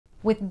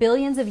With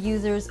billions of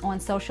users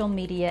on social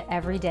media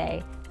every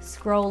day,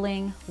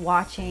 scrolling,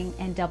 watching,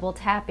 and double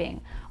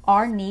tapping,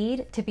 our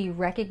need to be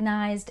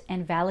recognized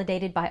and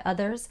validated by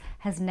others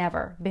has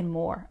never been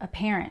more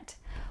apparent.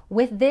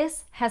 With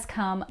this has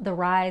come the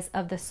rise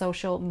of the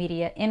social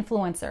media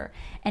influencer,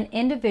 an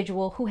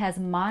individual who has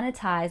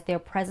monetized their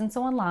presence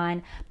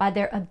online by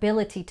their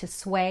ability to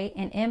sway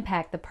and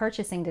impact the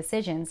purchasing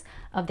decisions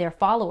of their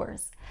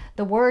followers.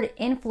 The word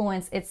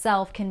influence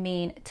itself can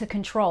mean to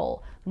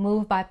control,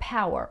 move by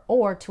power,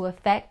 or to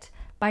affect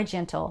by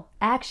gentle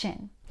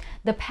action.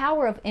 The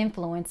power of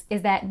influence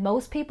is that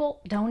most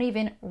people don't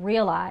even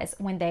realize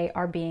when they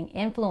are being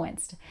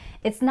influenced.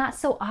 It's not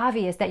so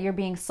obvious that you're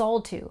being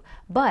sold to,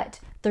 but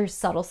through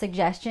subtle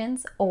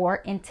suggestions or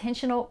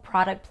intentional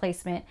product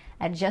placement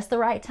at just the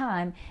right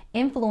time,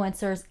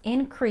 influencers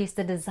increase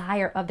the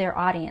desire of their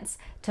audience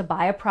to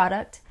buy a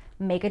product,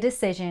 make a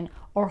decision,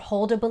 or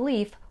hold a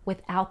belief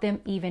without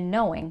them even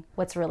knowing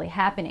what's really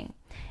happening.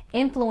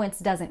 Influence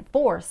doesn't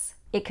force,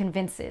 it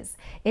convinces.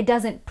 It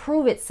doesn't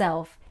prove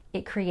itself,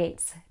 it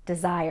creates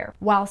desire.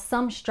 While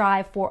some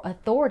strive for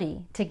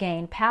authority to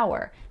gain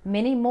power,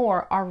 many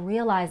more are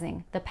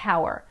realizing the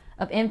power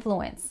of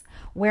influence.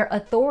 Where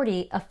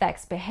authority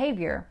affects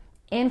behavior,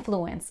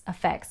 influence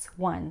affects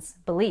one's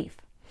belief.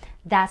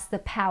 That's the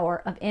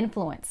power of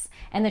influence.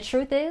 And the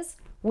truth is,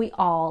 we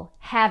all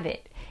have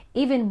it.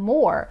 Even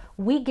more,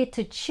 we get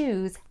to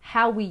choose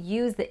how we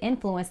use the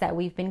influence that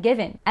we've been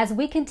given. As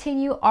we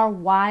continue our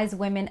Wise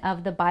Women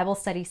of the Bible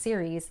Study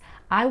series,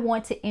 I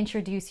want to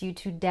introduce you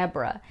to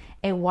Deborah,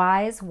 a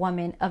wise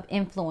woman of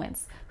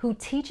influence who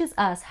teaches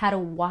us how to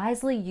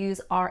wisely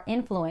use our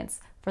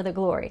influence for the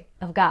glory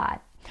of God.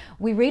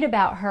 We read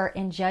about her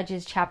in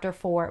Judges chapter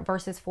 4,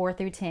 verses 4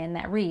 through 10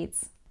 that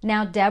reads,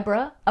 "Now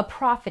Deborah, a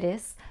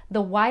prophetess,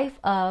 the wife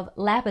of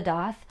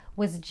Lapidoth,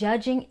 was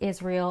judging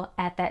Israel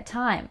at that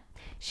time.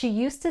 She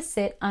used to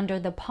sit under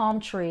the palm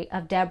tree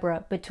of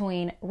Deborah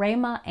between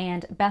Ramah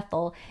and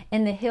Bethel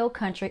in the hill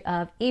country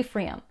of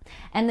Ephraim.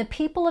 And the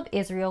people of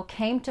Israel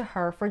came to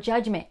her for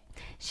judgment.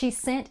 She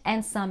sent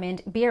and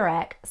summoned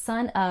Barak,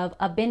 son of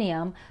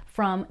Abinoam,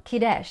 from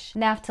Kadesh,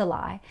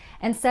 Naphtali,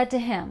 and said to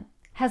him,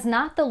 'Has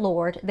not the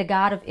Lord, the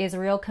God of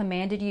Israel,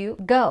 commanded you?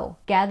 Go,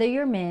 gather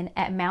your men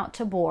at Mount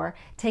Tabor,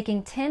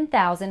 taking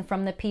 10,000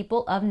 from the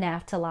people of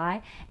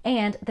Naphtali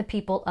and the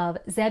people of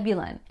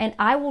Zebulun. And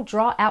I will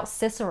draw out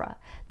Sisera,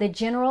 the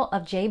general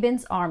of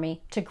Jabin's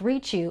army, to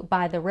greet you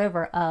by the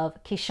river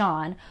of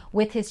Kishon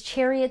with his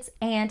chariots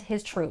and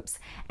his troops,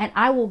 and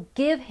I will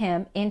give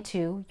him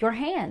into your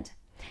hand.'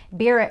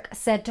 Barak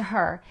said to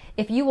her,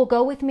 'If you will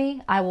go with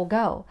me, I will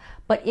go.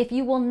 But if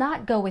you will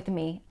not go with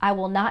me, I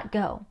will not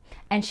go.'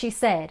 And she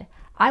said,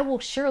 'I will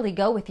surely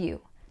go with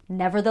you.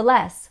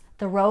 Nevertheless,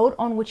 the road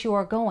on which you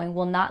are going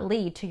will not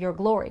lead to your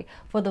glory,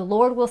 for the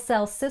Lord will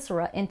sell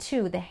Sisera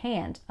into the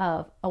hand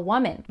of a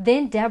woman.'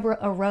 Then Deborah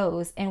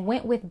arose and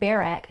went with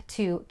Barak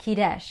to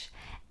Kadesh.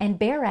 And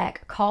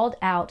Barak called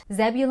out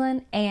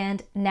Zebulun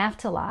and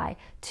Naphtali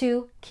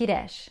to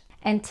Kadesh.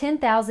 And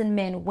 10,000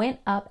 men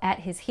went up at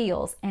his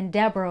heels, and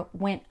Deborah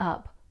went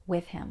up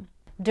with him."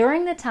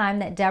 During the time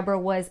that Deborah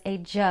was a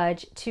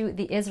judge to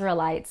the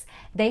Israelites,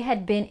 they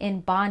had been in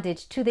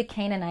bondage to the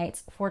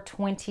Canaanites for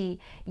 20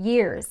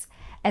 years.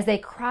 As they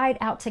cried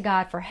out to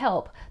God for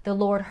help, the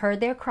Lord heard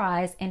their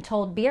cries and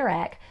told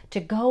Barak to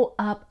go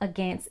up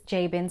against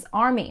Jabin's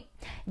army.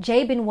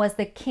 Jabin was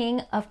the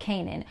king of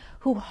Canaan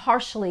who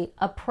harshly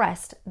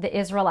oppressed the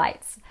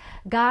Israelites.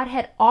 God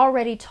had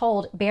already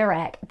told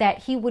Barak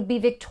that he would be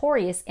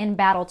victorious in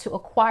battle to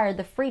acquire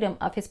the freedom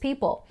of his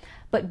people.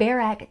 But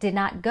Barak did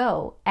not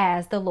go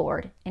as the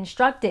Lord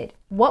instructed.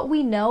 What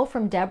we know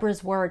from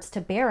Deborah's words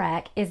to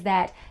Barak is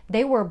that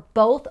they were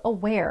both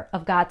aware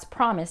of God's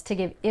promise to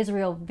give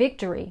Israel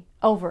victory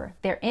over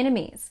their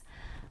enemies.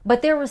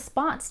 But their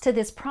response to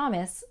this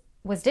promise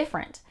was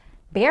different.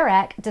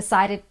 Barak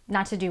decided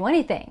not to do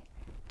anything.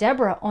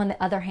 Deborah, on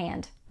the other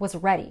hand, was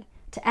ready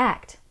to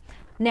act.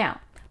 Now,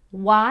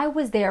 why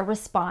was their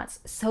response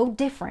so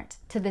different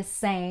to the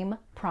same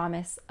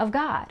promise of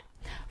God?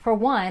 For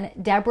one,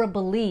 Deborah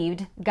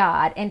believed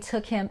God and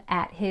took him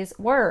at his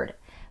word.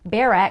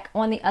 Barak,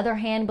 on the other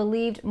hand,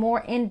 believed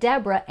more in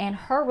Deborah and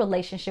her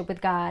relationship with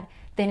God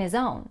than his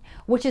own,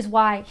 which is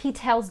why he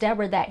tells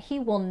Deborah that he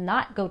will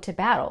not go to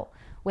battle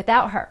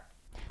without her.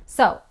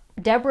 So,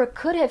 Deborah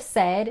could have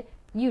said,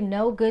 "You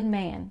no good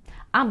man,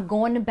 I'm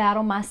going to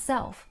battle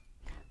myself."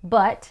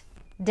 But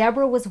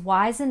Deborah was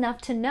wise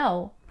enough to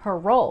know her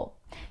role.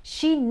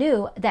 She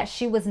knew that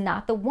she was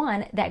not the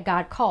one that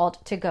God called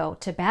to go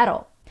to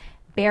battle.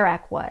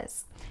 Barak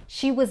was.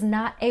 She was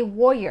not a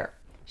warrior.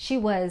 She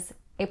was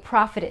a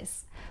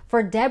prophetess.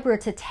 For Deborah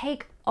to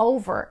take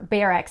over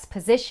Barak's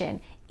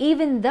position,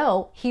 even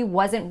though he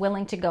wasn't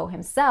willing to go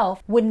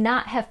himself, would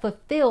not have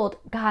fulfilled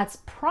God's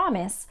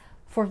promise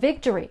for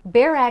victory.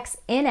 Barak's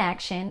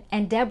inaction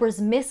and Deborah's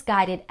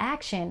misguided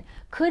action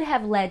could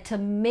have led to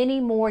many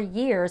more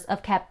years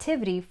of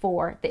captivity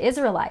for the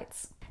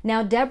Israelites.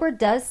 Now, Deborah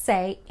does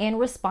say in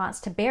response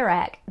to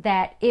Barak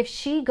that if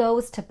she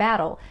goes to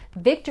battle,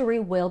 victory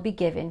will be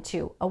given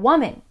to a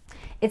woman.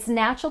 It's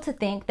natural to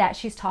think that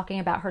she's talking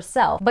about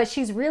herself, but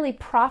she's really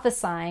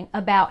prophesying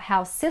about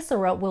how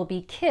Sisera will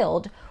be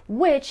killed,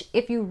 which,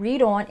 if you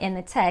read on in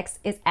the text,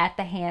 is at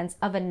the hands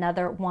of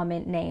another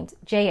woman named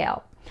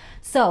Jael.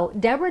 So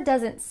Deborah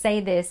doesn't say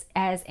this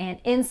as an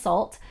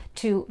insult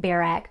to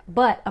Barak,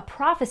 but a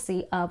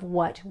prophecy of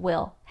what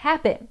will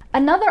happen.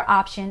 Another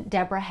option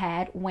Deborah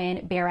had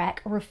when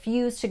Barak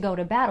refused to go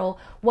to battle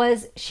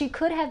was she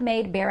could have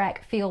made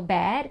Barak feel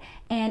bad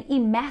and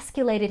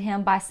emasculated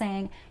him by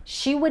saying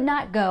she would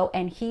not go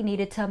and he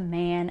needed to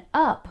man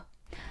up.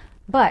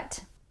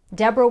 But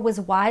Deborah was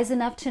wise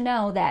enough to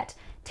know that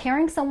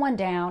tearing someone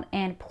down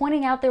and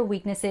pointing out their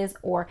weaknesses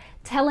or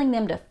telling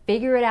them to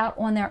figure it out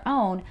on their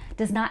own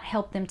does not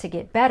help them to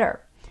get better.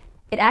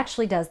 It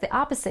actually does the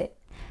opposite.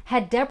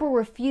 Had Deborah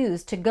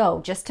refused to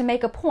go just to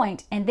make a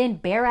point and then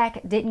Barak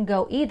didn't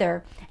go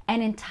either,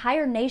 an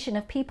entire nation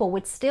of people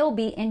would still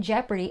be in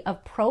jeopardy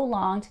of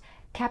prolonged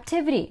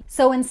captivity.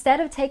 So instead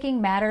of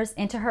taking matters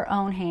into her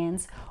own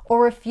hands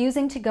or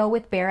refusing to go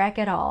with Barak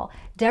at all,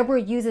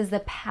 Deborah uses the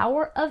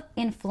power of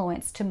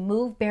influence to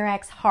move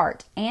Barak's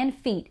heart and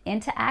feet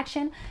into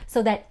action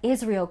so that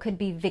Israel could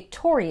be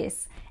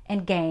victorious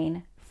and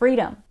gain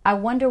freedom. I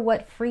wonder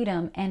what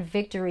freedom and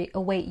victory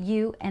await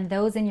you and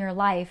those in your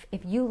life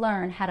if you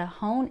learn how to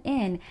hone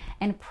in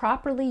and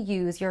properly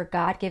use your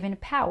God-given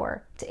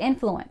power to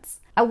influence.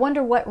 I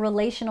wonder what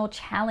relational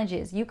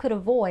challenges you could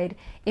avoid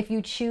if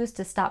you choose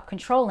to stop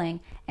controlling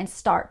and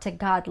start to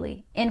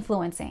godly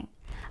influencing.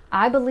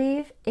 I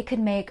believe it could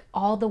make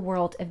all the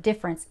world of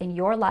difference in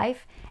your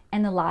life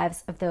and the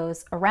lives of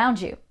those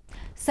around you.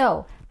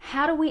 So,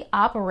 how do we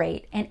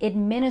operate and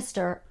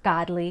administer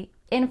godly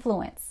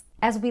influence?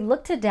 As we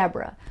look to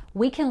Deborah,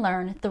 we can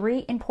learn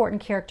 3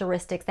 important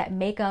characteristics that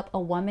make up a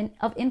woman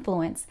of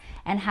influence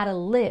and how to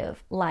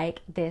live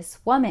like this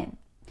woman.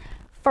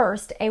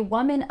 First, a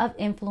woman of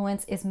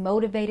influence is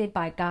motivated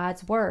by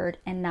God's word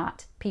and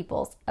not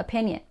people's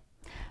opinion.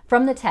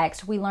 From the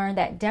text, we learn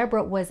that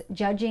Deborah was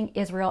judging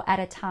Israel at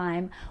a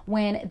time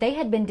when they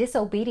had been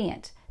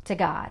disobedient to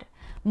God.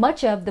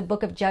 Much of the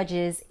book of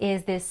Judges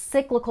is this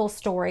cyclical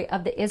story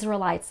of the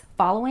Israelites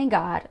following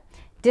God,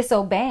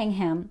 disobeying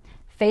him,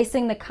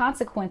 facing the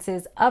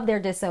consequences of their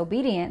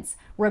disobedience,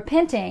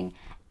 repenting,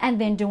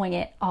 and then doing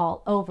it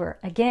all over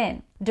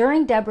again.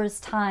 During Deborah's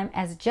time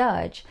as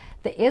judge,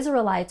 the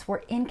Israelites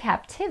were in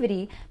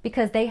captivity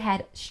because they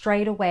had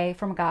strayed away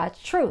from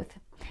God's truth.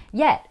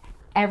 Yet,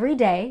 every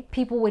day,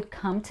 people would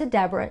come to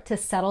Deborah to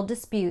settle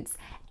disputes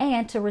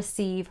and to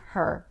receive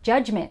her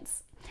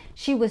judgments.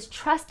 She was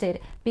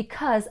trusted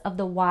because of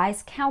the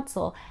wise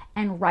counsel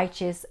and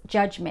righteous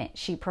judgment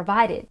she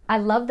provided. I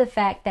love the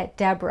fact that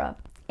Deborah,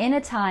 in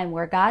a time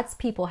where God's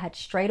people had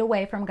strayed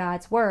away from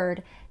God's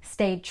word,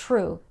 stayed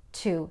true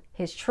to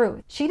his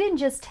truth. She didn't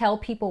just tell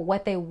people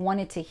what they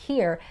wanted to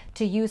hear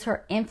to use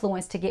her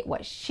influence to get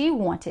what she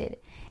wanted.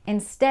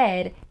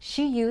 Instead,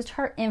 she used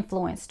her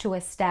influence to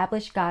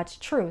establish God's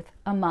truth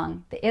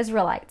among the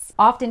Israelites.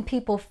 Often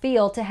people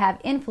feel to have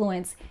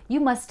influence, you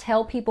must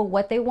tell people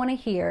what they want to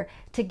hear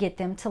to get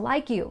them to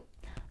like you.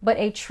 But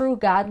a true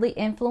godly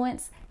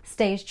influence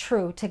stays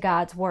true to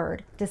God's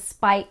word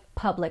despite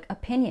public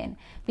opinion,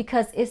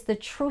 because it's the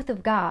truth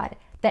of God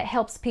that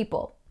helps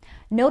people.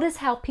 Notice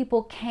how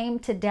people came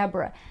to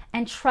Deborah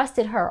and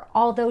trusted her,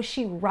 although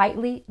she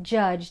rightly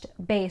judged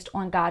based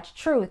on God's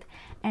truth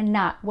and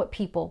not what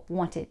people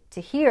wanted to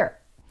hear.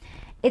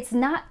 It's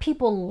not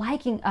people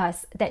liking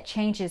us that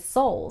changes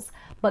souls,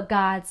 but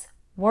God's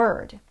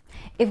word.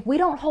 If we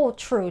don't hold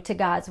true to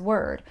God's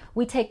word,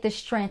 we take the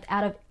strength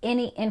out of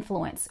any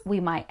influence we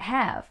might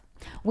have.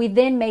 We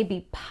then may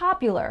be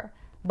popular,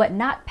 but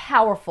not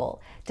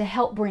powerful to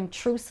help bring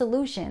true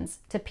solutions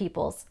to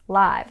people's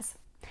lives.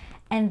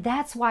 And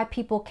that's why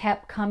people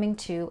kept coming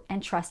to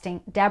and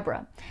trusting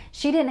Deborah.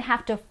 She didn't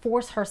have to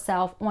force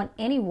herself on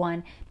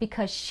anyone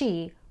because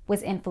she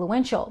was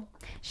influential.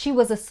 She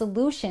was a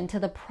solution to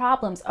the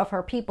problems of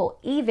her people,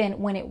 even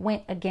when it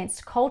went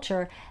against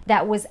culture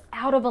that was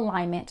out of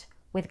alignment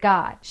with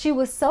God. She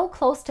was so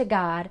close to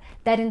God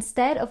that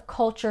instead of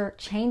culture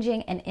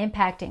changing and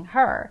impacting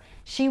her,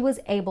 she was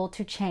able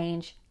to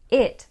change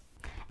it.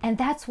 And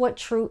that's what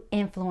true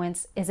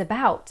influence is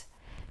about.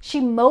 She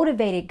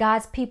motivated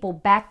God's people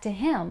back to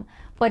him,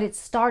 but it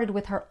started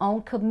with her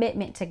own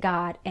commitment to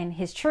God and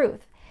his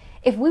truth.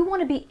 If we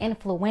want to be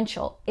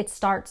influential, it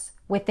starts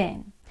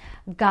within.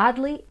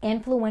 Godly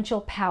influential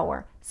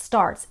power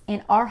starts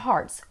in our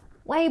hearts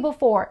way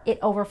before it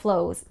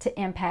overflows to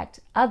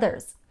impact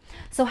others.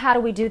 So how do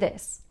we do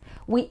this?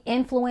 We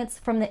influence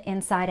from the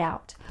inside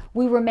out.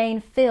 We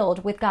remain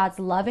filled with God's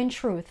love and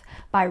truth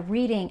by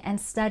reading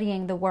and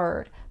studying the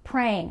word,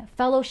 praying,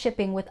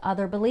 fellowshipping with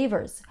other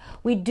believers.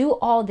 We do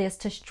all this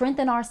to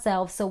strengthen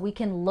ourselves so we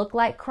can look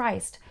like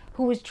Christ,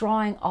 who is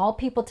drawing all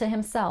people to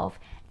himself,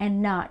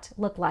 and not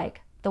look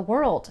like the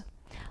world.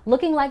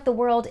 Looking like the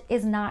world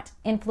is not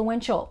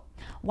influential.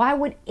 Why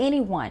would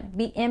anyone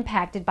be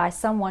impacted by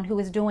someone who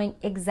is doing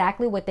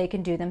exactly what they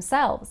can do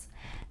themselves?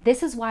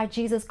 This is why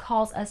Jesus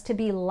calls us to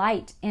be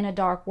light in a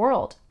dark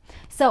world.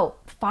 So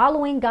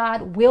following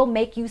God will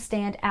make you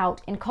stand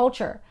out in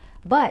culture.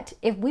 But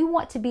if we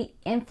want to be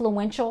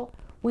influential,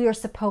 we are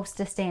supposed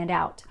to stand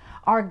out.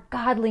 Our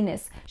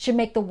godliness should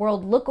make the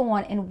world look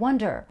on and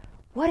wonder,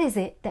 what is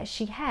it that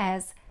she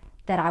has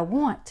that I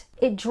want?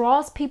 It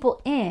draws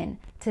people in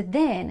to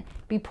then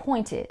be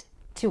pointed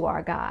to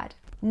our God.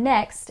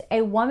 Next,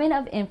 a woman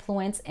of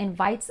influence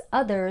invites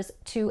others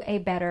to a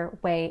better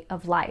way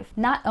of life.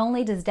 Not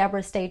only does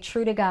Deborah stay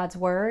true to God's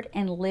word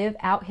and live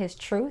out his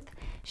truth,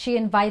 she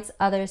invites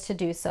others to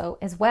do so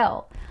as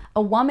well.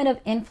 A woman of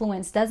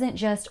influence doesn't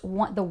just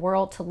want the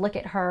world to look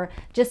at her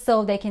just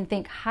so they can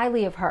think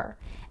highly of her.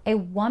 A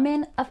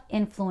woman of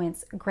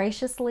influence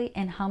graciously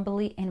and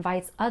humbly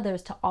invites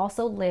others to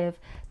also live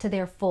to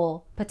their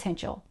full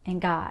potential in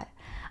God.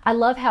 I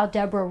love how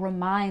Deborah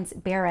reminds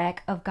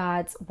Barak of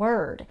God's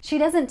word. She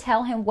doesn't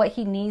tell him what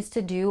he needs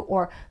to do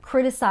or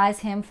criticize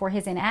him for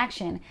his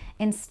inaction.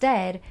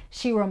 Instead,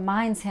 she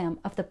reminds him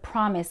of the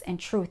promise and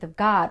truth of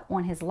God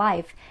on his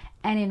life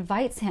and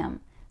invites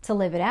him to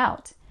live it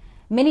out.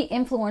 Many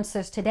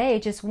influencers today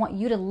just want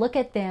you to look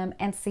at them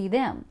and see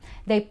them.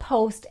 They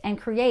post and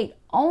create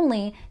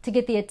only to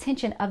get the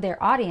attention of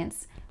their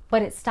audience,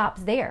 but it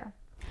stops there.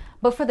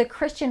 But for the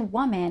Christian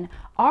woman,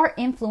 our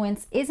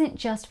influence isn't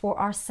just for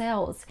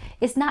ourselves.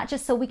 It's not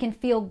just so we can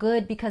feel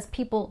good because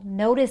people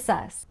notice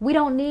us. We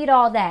don't need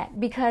all that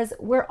because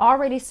we're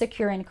already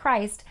secure in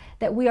Christ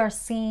that we are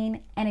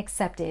seen and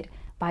accepted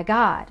by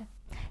God.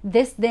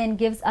 This then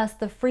gives us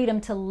the freedom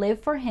to live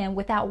for him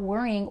without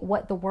worrying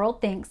what the world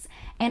thinks,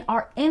 and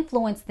our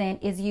influence then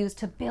is used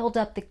to build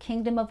up the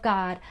kingdom of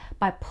God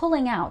by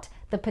pulling out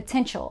the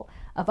potential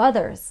of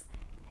others.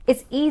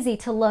 It's easy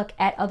to look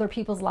at other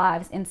people's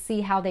lives and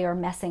see how they are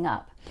messing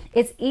up.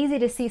 It's easy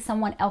to see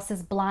someone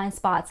else's blind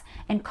spots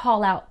and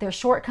call out their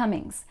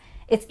shortcomings.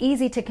 It's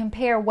easy to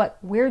compare what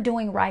we're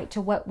doing right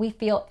to what we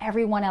feel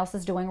everyone else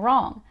is doing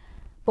wrong.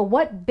 But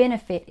what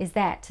benefit is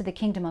that to the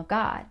kingdom of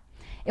God?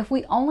 If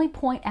we only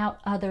point out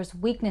others'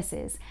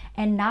 weaknesses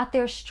and not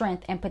their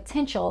strength and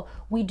potential,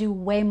 we do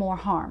way more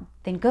harm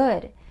than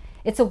good.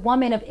 It's a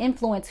woman of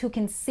influence who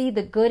can see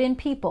the good in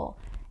people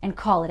and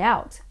call it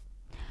out.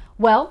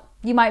 Well,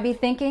 you might be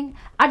thinking,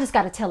 I just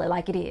got to tell it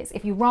like it is.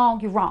 If you're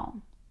wrong, you're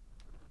wrong.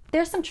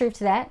 There's some truth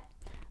to that.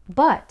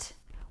 But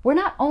we're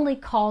not only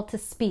called to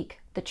speak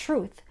the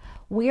truth,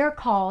 we are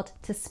called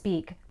to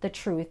speak the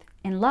truth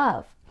in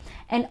love.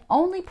 And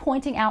only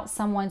pointing out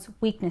someone's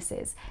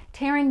weaknesses,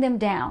 tearing them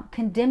down,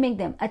 condemning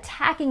them,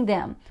 attacking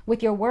them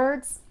with your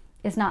words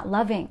is not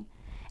loving.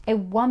 A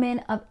woman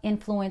of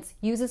influence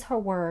uses her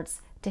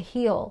words to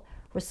heal,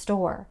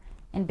 restore,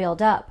 and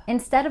build up.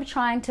 Instead of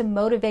trying to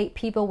motivate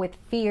people with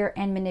fear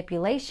and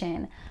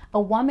manipulation, a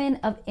woman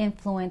of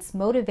influence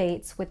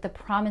motivates with the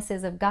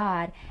promises of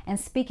God and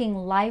speaking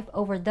life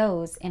over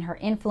those in her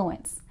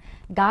influence.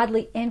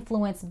 Godly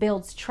influence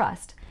builds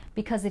trust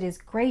because it is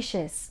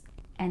gracious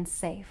and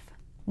safe.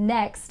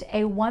 Next,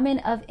 a woman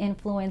of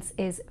influence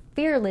is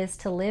fearless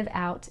to live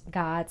out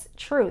God's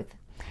truth.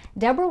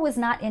 Deborah was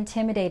not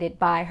intimidated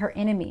by her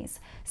enemies,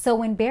 so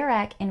when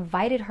Barak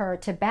invited her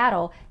to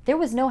battle, there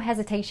was no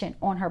hesitation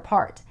on her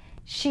part.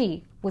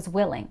 She was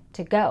willing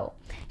to go.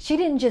 She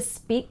didn't just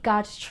speak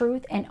God's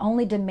truth and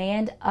only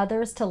demand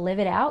others to live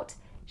it out.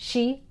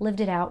 She lived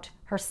it out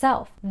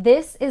herself.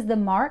 This is the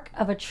mark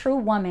of a true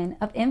woman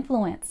of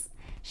influence.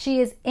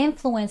 She is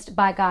influenced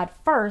by God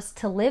first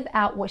to live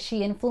out what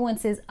she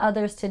influences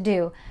others to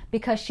do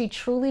because she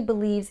truly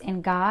believes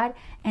in God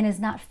and is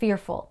not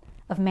fearful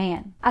of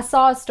man. I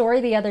saw a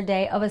story the other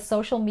day of a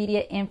social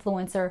media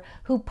influencer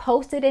who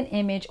posted an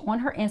image on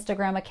her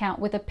Instagram account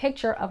with a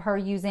picture of her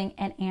using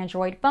an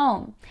Android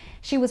phone.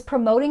 She was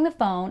promoting the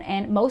phone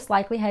and most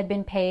likely had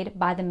been paid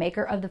by the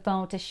maker of the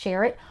phone to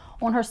share it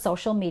on her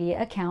social media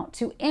account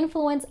to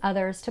influence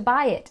others to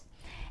buy it.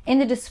 In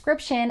the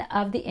description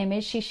of the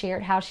image, she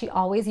shared how she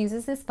always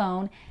uses this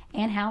phone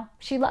and how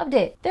she loved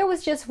it. There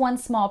was just one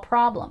small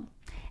problem.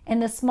 In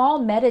the small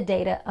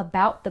metadata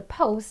about the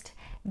post,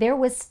 there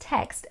was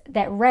text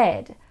that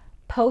read,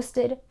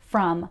 "Posted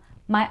from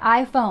my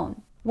iPhone."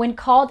 When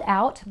called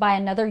out by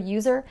another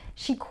user,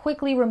 she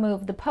quickly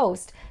removed the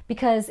post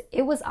because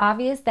it was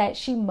obvious that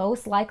she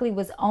most likely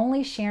was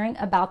only sharing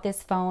about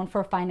this phone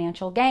for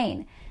financial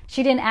gain.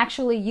 She didn't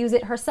actually use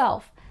it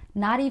herself,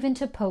 not even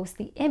to post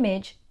the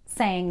image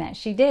saying that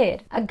she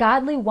did. A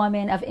godly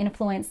woman of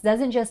influence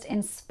doesn't just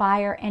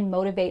inspire and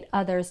motivate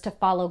others to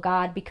follow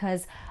God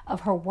because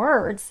of her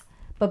words,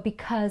 but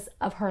because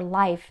of her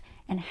life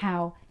and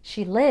how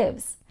she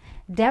lives.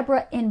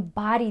 Deborah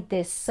embodied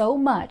this so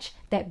much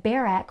that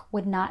Barak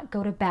would not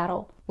go to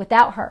battle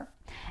without her.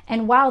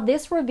 And while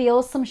this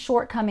reveals some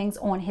shortcomings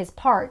on his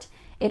part,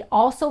 it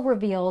also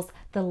reveals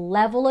the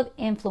level of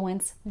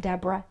influence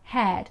Deborah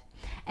had.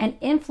 An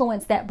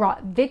influence that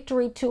brought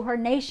victory to her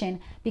nation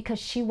because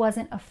she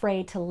wasn't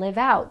afraid to live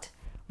out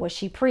what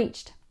she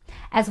preached.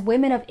 As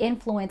women of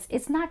influence,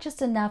 it's not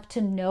just enough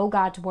to know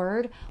God's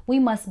word, we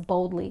must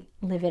boldly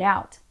live it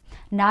out.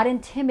 Not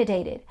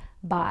intimidated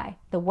by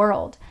the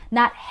world,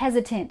 not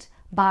hesitant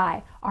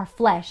by our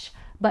flesh,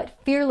 but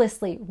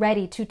fearlessly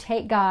ready to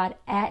take God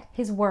at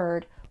His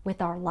word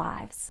with our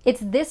lives.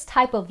 It's this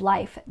type of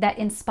life that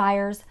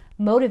inspires,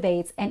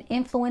 motivates, and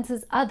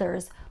influences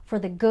others for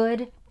the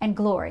good and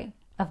glory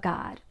of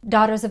God.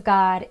 Daughters of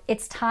God,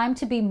 it's time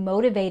to be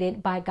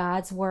motivated by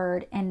God's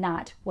word and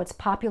not what's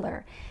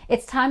popular.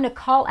 It's time to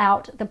call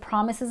out the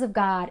promises of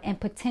God and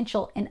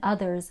potential in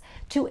others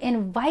to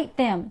invite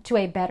them to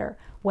a better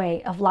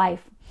way of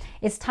life.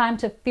 It's time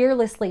to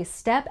fearlessly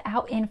step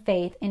out in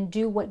faith and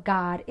do what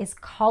God is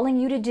calling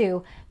you to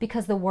do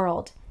because the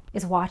world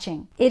is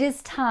watching. It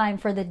is time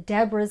for the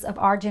Deborahs of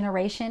our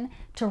generation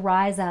to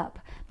rise up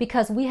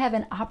because we have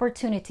an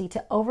opportunity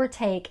to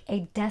overtake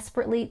a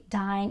desperately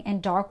dying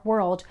and dark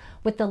world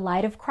with the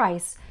light of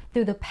Christ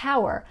through the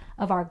power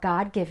of our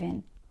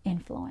God-given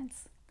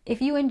influence. If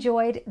you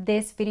enjoyed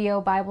this video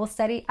Bible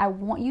study, I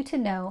want you to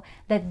know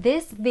that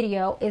this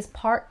video is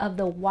part of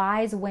the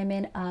Wise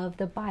Women of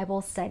the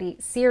Bible Study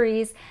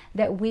series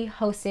that we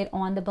hosted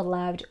on the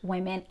Beloved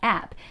Women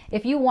app.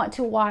 If you want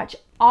to watch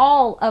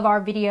all of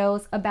our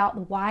videos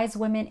about wise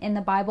women in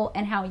the Bible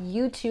and how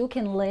you too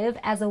can live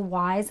as a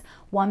wise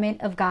woman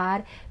of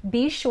God,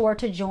 be sure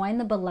to join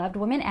the Beloved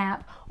Women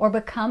app or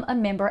become a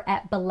member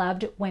at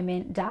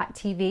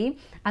belovedwomen.tv.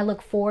 I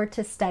look forward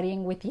to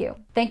studying with you.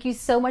 Thank you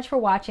so much for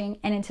watching,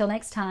 and until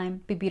next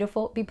time, be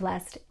beautiful, be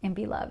blessed, and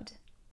be loved.